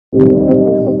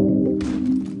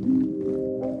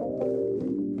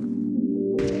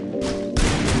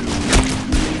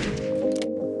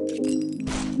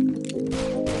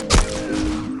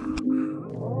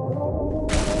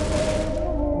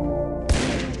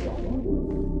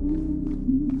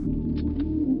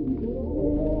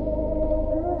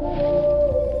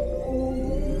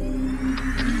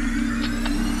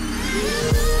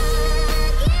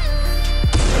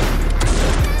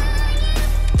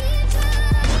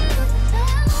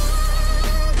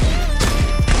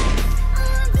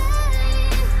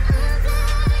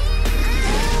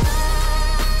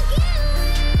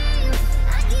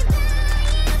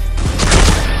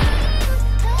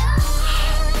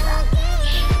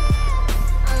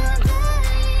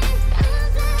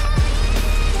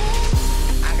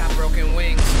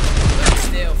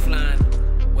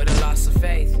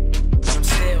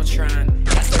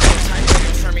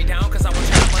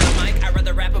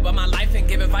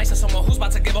To someone who's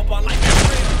about to give up on life.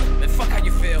 Man, fuck how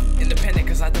you feel. Independent,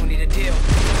 cause I don't need a deal.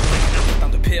 I put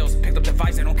down the pills, picked up the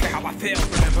vibes, I don't care how I feel.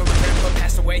 Remember when grandpa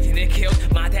passed away and it killed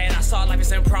my dad? I saw life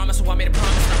as in promise, so I made a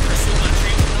promise and I pursue my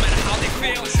dreams, no matter how they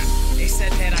feel. They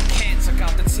said that I can't, took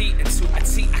out the T into a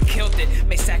T, I killed it.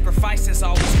 Made sacrifices,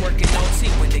 always working OT.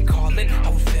 When they call it, I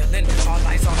was feeling all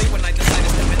eyes on me when I decided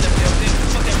to step in the building.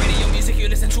 Fuck that radio music you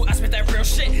listen to, I spit that real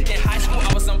shit. In high school,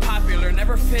 I was unpopular,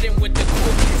 never fit in with the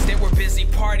cool kids. They were busy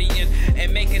partying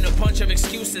and making a bunch of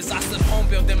excuses. I stood home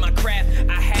building my craft,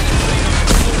 I had to play on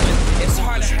pursuing. It's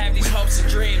hard to have these hopes and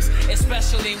dreams,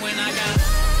 especially when I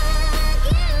got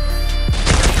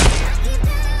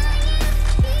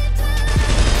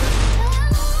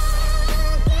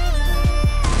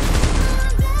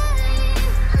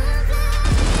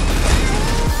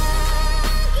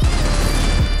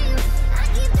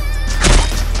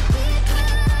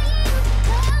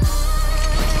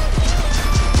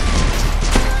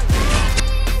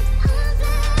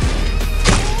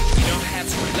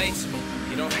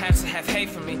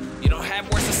for me. You don't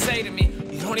have words to say to me.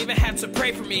 You don't even have to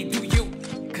pray for me, do you?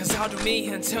 Cause I'll do me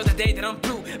until the day that I'm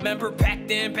through. Remember back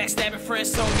then, backstabbing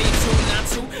friends told me to not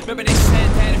to. Remember they said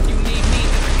that if you need me,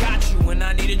 then I got you. When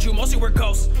I needed you, mostly were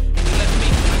ghosts. And you left me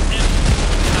empty.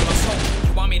 I lost hope.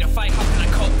 You want me to fight, how can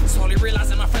I cope? Slowly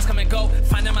realizing my friends come and go.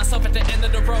 Finding myself at the end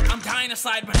of the road. I'm dying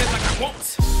inside, but it's like I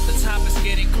won't. The top is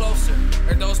getting closer,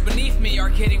 or those beneath me are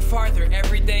getting farther.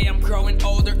 Every day I'm growing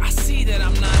older. I see that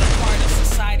I'm not a part of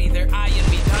society. They're eyeing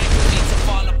me, dying for me to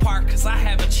fall apart. Cause I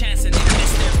have a chance and they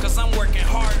miss theirs, cause I'm working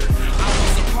harder. I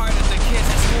was a part of the kids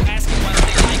at school asking why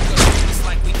they like us. It's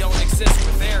like we don't exist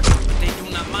with